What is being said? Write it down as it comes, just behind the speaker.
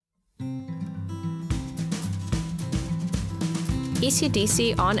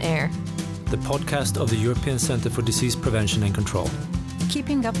ECDC On Air, the podcast of the European Centre for Disease Prevention and Control.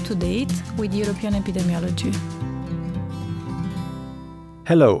 Keeping up to date with European epidemiology.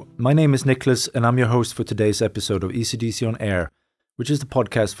 Hello, my name is Nikolac and I'm your host for today's episode of ECDC On Air, which is the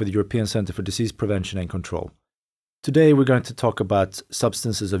podcast for the European Centre for Disease Prevention and Control. Today we're going to talk about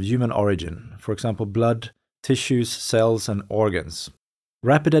substances of human origin, for example blood, tissues, cells and organs.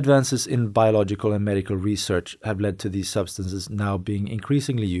 Rapid advances in biological and medical research have led to these substances now being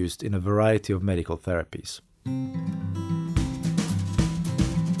increasingly used in a variety of medical therapies.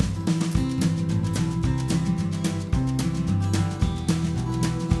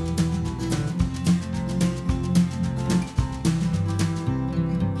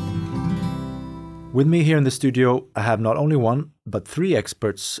 With me here in the studio, I have not only one, but three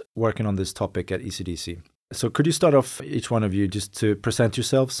experts working on this topic at ECDC. So could you start off, each one of you, just to present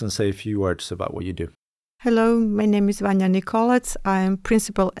yourselves and say a few words about what you do? Hello, my name is Vanja Nikolac. I am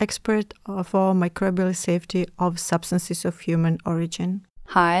principal expert for microbial safety of substances of human origin.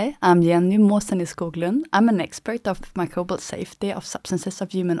 Hi, I'm Jenny Mohseni Skoglund. I'm an expert of microbial safety of substances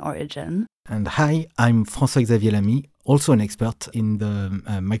of human origin. And hi, I'm Francois-Xavier Lamy, also an expert in the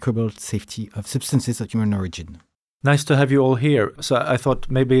microbial safety of substances of human origin. Nice to have you all here. So I thought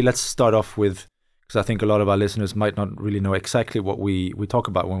maybe let's start off with, because I think a lot of our listeners might not really know exactly what we talk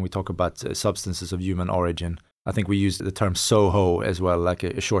about when we talk about substances of human origin. I think we use the term SOHO as well, like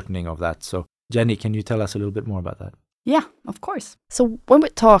a shortening of that. So Jenny, can you tell us a little bit more about that? Yeah, of course. So when we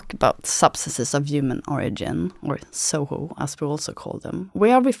talk about substances of human origin, or SOHO as we also call them,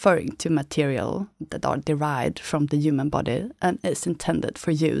 we are referring to material that are derived from the human body and is intended for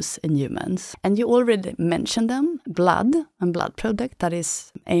use in humans. And you already mentioned them, blood and blood product that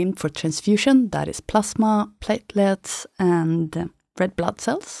is aimed for transfusion, that is plasma, platelets and red blood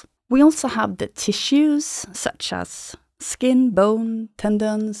cells. We also have the tissues such as skin, bone,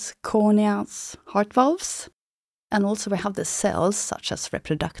 tendons, corneas, heart valves. And also we have the cells, such as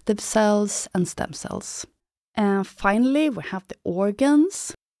reproductive cells and stem cells. And finally, we have the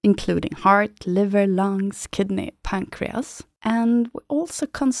organs, including heart, liver, lungs, kidney, pancreas. And we also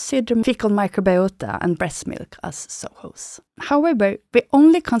consider fecal microbiota and breast milk as SOHOs. However, we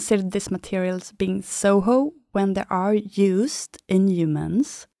only consider these materials being SOHO when they are used in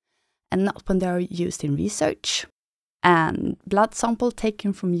humans and not when they are used in research. And blood sample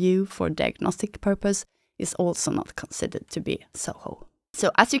taken from you for diagnostic purpose is also not considered to be SOHO.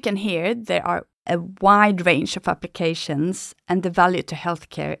 So as you can hear, there are a wide range of applications and the value to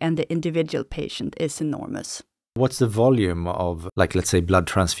healthcare and the individual patient is enormous. What's the volume of, let's say, blood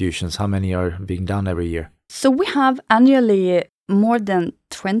transfusions? How many are being done every year? So we have annually more than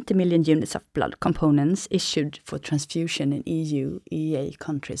 20 million units of blood components issued for transfusion in EU, EEA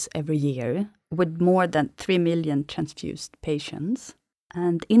countries every year, with more than 3 million transfused patients.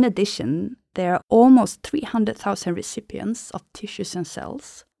 And in addition, there are almost 300,000 recipients of tissues and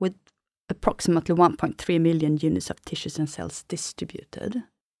cells, with approximately 1.3 million units of tissues and cells distributed.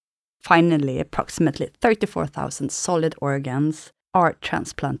 Finally, approximately 34,000 solid organs are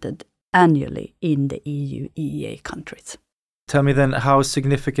transplanted annually in the EU, EEA countries. Tell me then, how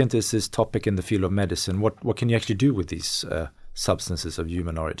significant is this topic in the field of medicine? What can you actually do with these substances of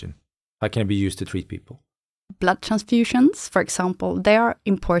human origin? How can it be used to treat people? Blood transfusions, for example, they are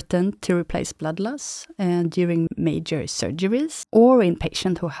important to replace blood loss during major surgeries or in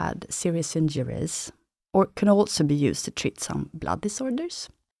patients who had serious injuries, or can also be used to treat some blood disorders.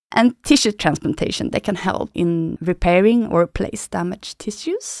 And tissue transplantation, they can help in repairing or replace damaged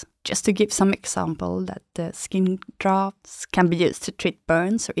tissues. Just to give some example, that the skin grafts can be used to treat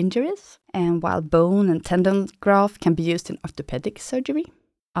burns or injuries, and while bone and tendon graft can be used in orthopedic surgery.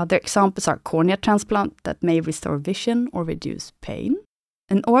 Other examples are cornea transplant that may restore vision or reduce pain.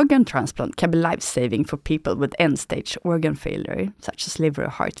 An organ transplant can be life-saving for people with end-stage organ failure, such as liver or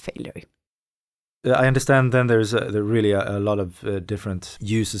heart failure. I understand then there's really a lot of different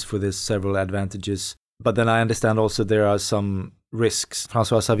uses for this, several advantages. But then I understand also there are some risks.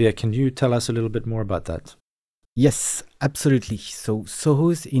 Francois-Xavier, can you tell us a little bit more about that? Yes, absolutely. So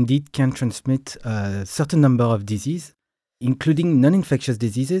SOHOs indeed can transmit a certain number of diseases, including non-infectious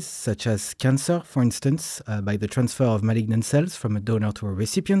diseases such as cancer, for instance, by the transfer of malignant cells from a donor to a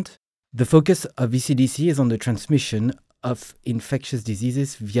recipient. The focus of ECDC is on the transmission of infectious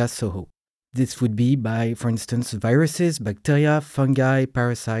diseases via SOHO. This would be by, for instance, viruses, bacteria, fungi,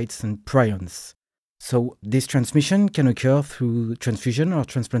 parasites, and prions. So this transmission can occur through transfusion or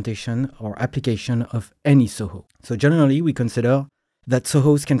transplantation or application of any SOHO. So generally, we consider that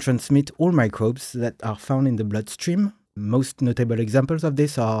SOHOs can transmit all microbes that are found in the bloodstream. Most notable examples of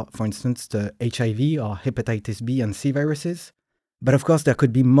this are, for instance, the HIV or hepatitis B and C viruses, But of course, there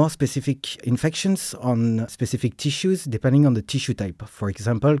could be more specific infections on specific tissues depending on the tissue type. For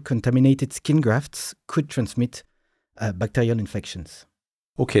example, contaminated skin grafts could transmit bacterial infections.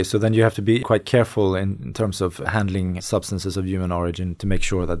 Okay, so then you have to be quite careful in terms of handling substances of human origin to make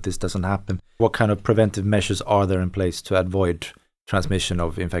sure that this doesn't happen. What kind of preventive measures are there in place to avoid transmission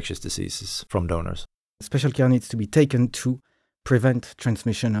of infectious diseases from donors? Special care needs to be taken to prevent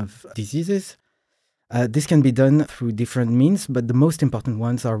transmission of diseases. This can be done through different means, but the most important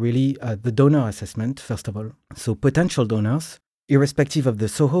ones are really the donor assessment, first of all. So potential donors, irrespective of the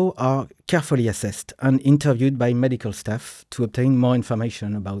SOHO, are carefully assessed and interviewed by medical staff to obtain more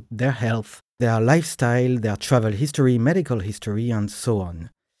information about their health, their lifestyle, their travel history, medical history, and so on.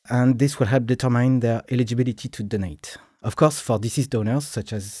 And this will help determine their eligibility to donate. Of course, for deceased donors,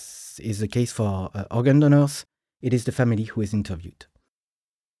 such as is the case for organ donors, it is the family who is interviewed.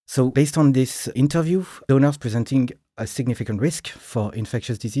 So based on this interview, donors presenting a significant risk for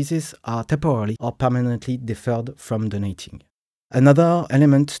infectious diseases are temporarily or permanently deferred from donating. Another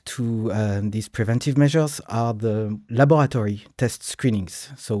element to these preventive measures are the laboratory test screenings.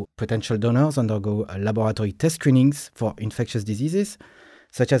 So potential donors undergo laboratory test screenings for infectious diseases,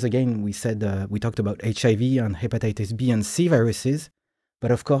 such as, again, we talked about HIV and hepatitis B and C viruses.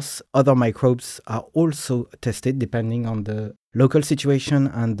 But of course, other microbes are also tested depending on the local situation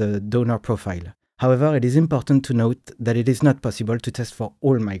and the donor profile. However, it is important to note that it is not possible to test for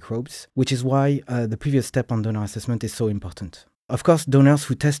all microbes, which is why the previous step on donor assessment is so important. Of course, donors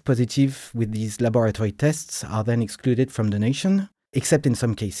who test positive with these laboratory tests are then excluded from donation, except in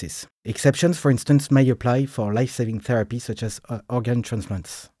some cases. Exceptions, for instance, may apply for life-saving therapy such as organ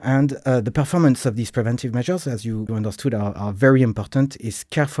transplants. And the performance of these preventive measures, as you understood, are very important, is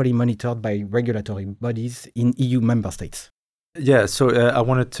carefully monitored by regulatory bodies in EU member states. Yeah, so I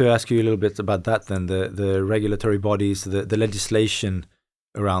wanted to ask you a little bit about that then, the regulatory bodies, the legislation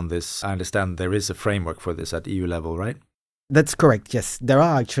around this. I understand there is a framework for this at EU level, right? That's correct, yes. There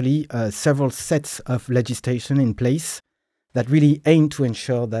are actually several sets of legislation in place that really aim to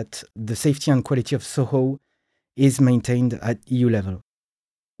ensure that the safety and quality of SOHO is maintained at EU level.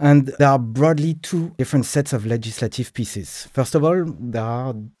 And there are broadly two different sets of legislative pieces. First of all, there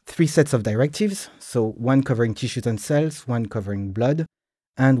are 3 sets of directives, so one covering tissues and cells, one covering blood,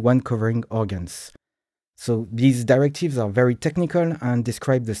 and one covering organs. So these directives are very technical and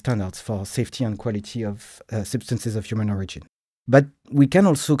describe the standards for safety and quality of substances of human origin. But we can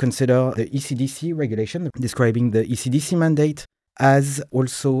also consider the ECDC regulation, describing the ECDC mandate as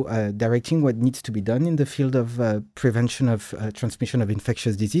also directing what needs to be done in the field of prevention of transmission of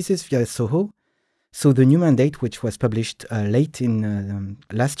infectious diseases via SOHO. So the new mandate, which was published late in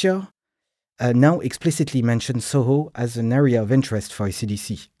last year, now explicitly mentions SOHO as an area of interest for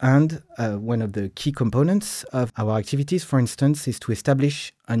ECDC. And one of the key components of our activities, for instance, is to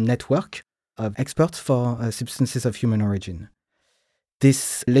establish a network of experts for substances of human origin.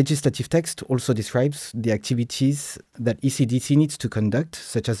 This legislative text also describes the activities that ECDC needs to conduct,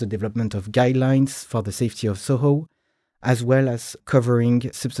 such as the development of guidelines for the safety of SOHO, as well as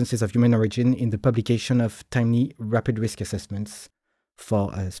covering substances of human origin in the publication of timely rapid risk assessments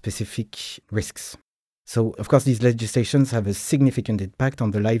for specific risks. So, of course, these legislations have a significant impact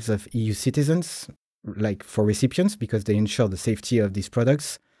on the lives of EU citizens, like for recipients, because they ensure the safety of these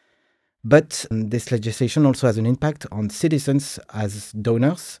products. But this legislation also has an impact on citizens as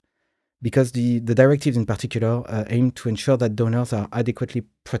donors, because the directives in particular aim to ensure that donors are adequately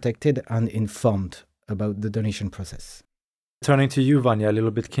protected and informed about the donation process. Turning to you, Vanja, a little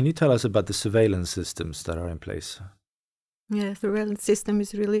bit, can you tell us about the surveillance systems that are in place? Yeah, the surveillance system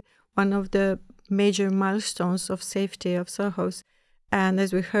is really one of the major milestones of safety of SOHOs. And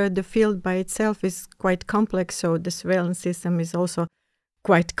as we heard, the field by itself is quite complex, so the surveillance system is also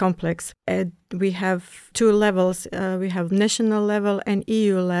quite complex. And we have 2 levels. We have national level and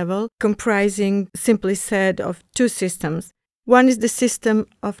EU level, comprising, simply said, of 2 systems. One is the system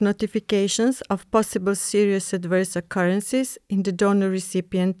of notifications of possible serious adverse occurrences in the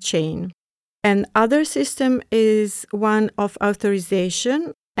donor-recipient chain. And other system is one of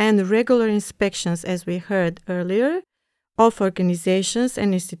authorization and regular inspections, as we heard earlier, of organizations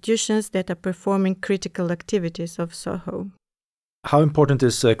and institutions that are performing critical activities of SOHO. How important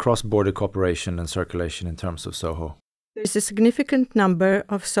is cross-border cooperation and circulation in terms of SOHO? There is a significant number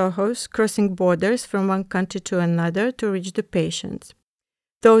of SOHOs crossing borders from one country to another to reach the patients.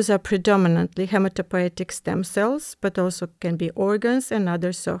 Those are predominantly hematopoietic stem cells, but also can be organs and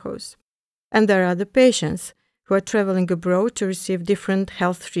other SOHOs. And there are the patients who are traveling abroad to receive different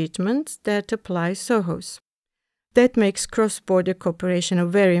health treatments that apply SOHOs. That makes cross-border cooperation a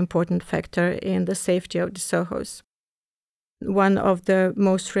very important factor in the safety of the SOHOs. one of the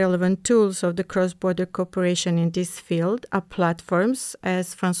most relevant tools of the cross-border cooperation in this field are platforms,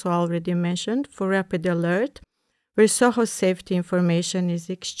 as Francois already mentioned, for rapid alert, where SOHO safety information is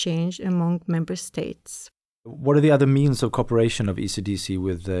exchanged among member states. What are the other means of cooperation of ECDC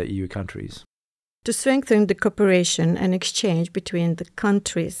with EU countries? To strengthen the cooperation and exchange between the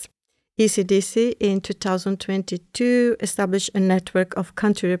countries, ECDC in 2022 established a network of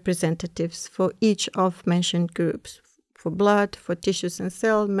country representatives for each of mentioned groups, for blood, for tissues and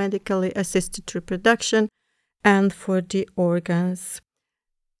cell, medically assisted reproduction, and for the organs.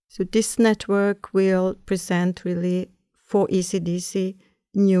 So this network will present really for ECDC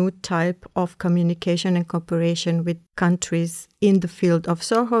new type of communication and cooperation with countries in the field of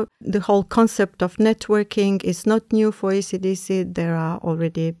SOHO. The whole concept of networking is not new for ECDC. There are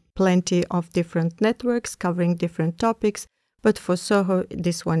already plenty of different networks covering different topics, but for SOHO,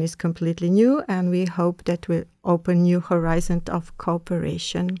 this one is completely new, and we hope that will open new horizons of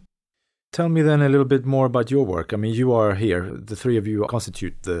cooperation. Tell me then a little bit more about your work. I mean, you are here, the three of you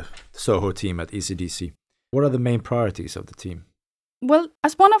constitute the SOHO team at ECDC. What are the main priorities of the team? Well,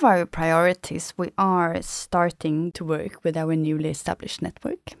 as one of our priorities, we are starting to work with our newly established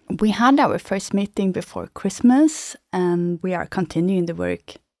network. We had our first meeting before Christmas, and we are continuing the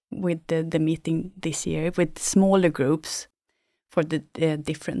work with the meeting this year with smaller groups for the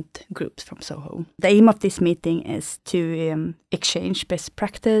different groups from SOHO. The aim of this meeting is to exchange best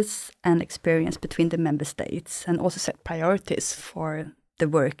practice and experience between the member states and also set priorities for the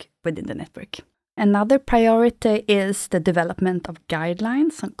work within the network. Another priority is the development of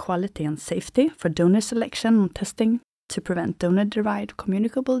guidelines on quality and safety for donor selection and testing to prevent donor-derived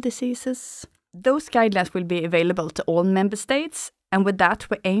communicable diseases. Those guidelines will be available to all member states, and with that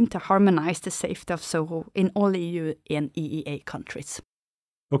we aim to harmonize the safety of SOHO in all EU and EEA countries.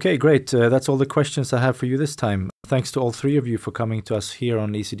 Okay, great. That's all the questions I have for you this time. Thanks to all three of you for coming to us here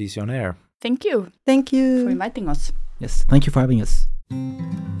on ECDC On Air. Thank you. Thank you For inviting us. Yes, thank you for having us.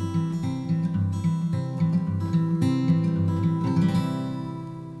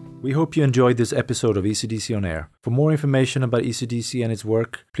 We hope you enjoyed this episode of ECDC On Air. For more information about ECDC and its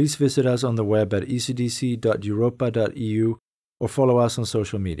work, please visit us on the web at ecdc.europa.eu or follow us on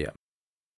social media.